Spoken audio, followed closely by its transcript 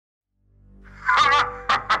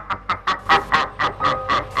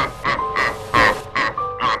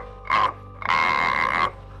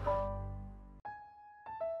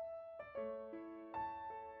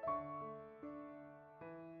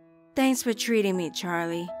Thanks for treating me,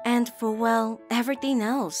 Charlie. And for, well, everything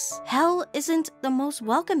else. Hell isn't the most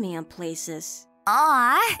welcoming of places.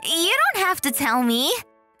 Aw, you don't have to tell me.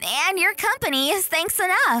 And your company is thanks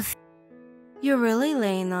enough. You're really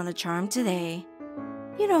laying on the charm today.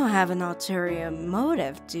 You don't have an ulterior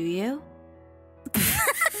motive, do you?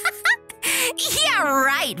 Yeah,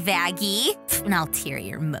 right, Vaggie. An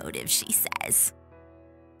ulterior motive, she says.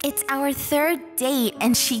 It's our third date,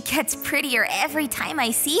 and she gets prettier every time I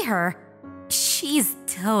see her. She's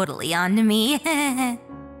totally onto me.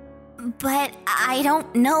 But I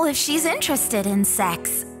don't know if she's interested in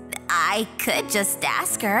sex. I could just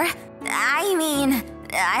ask her. I mean,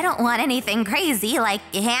 I don't want anything crazy like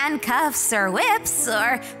handcuffs or whips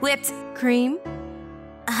or whipped cream?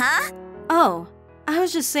 Huh? Oh, I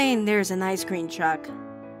was just saying there's an ice cream truck.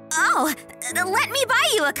 Oh, let me buy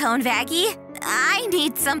you a cone, Vaggie. I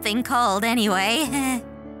need something cold anyway.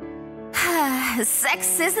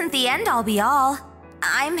 Sex isn't the end-all be-all.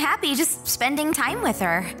 I'm happy just spending time with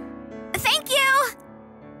her. Thank you!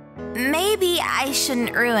 Maybe I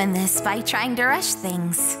shouldn't ruin this by trying to rush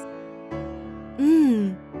things.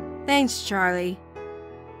 Thanks, Charlie.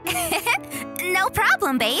 No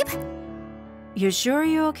problem, babe. You sure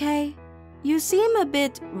you're okay? You seem a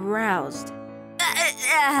bit roused.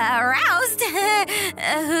 Roused?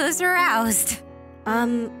 Who's roused?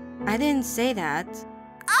 I didn't say that.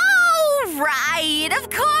 Oh, right, of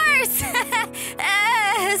course!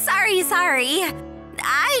 Sorry.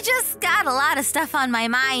 I just got a lot of stuff on my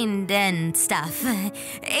mind and stuff.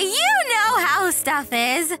 You know how stuff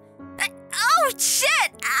is. Oh,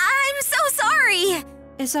 shit! I'm so sorry!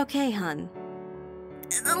 It's okay, hun.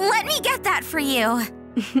 Let me get that for you.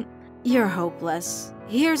 You're hopeless.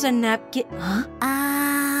 Here's a napkin. Huh?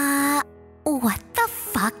 What the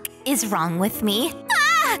fuck is wrong with me?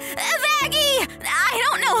 Vaggie! I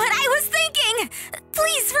don't know what I was thinking!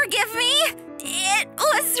 Please forgive me! It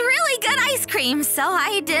was really good ice cream, so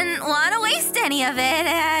I didn't want to waste any of it,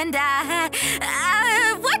 and,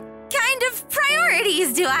 what kind of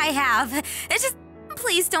priorities do I have? Just,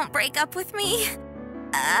 please don't break up with me.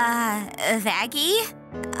 Vaggie?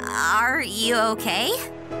 Are you okay?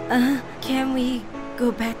 Can we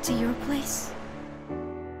go back to your place?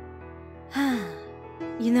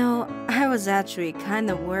 You know, I was actually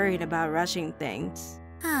kind of worried about rushing things.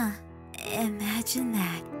 Imagine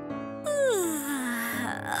that.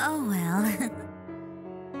 Oh well.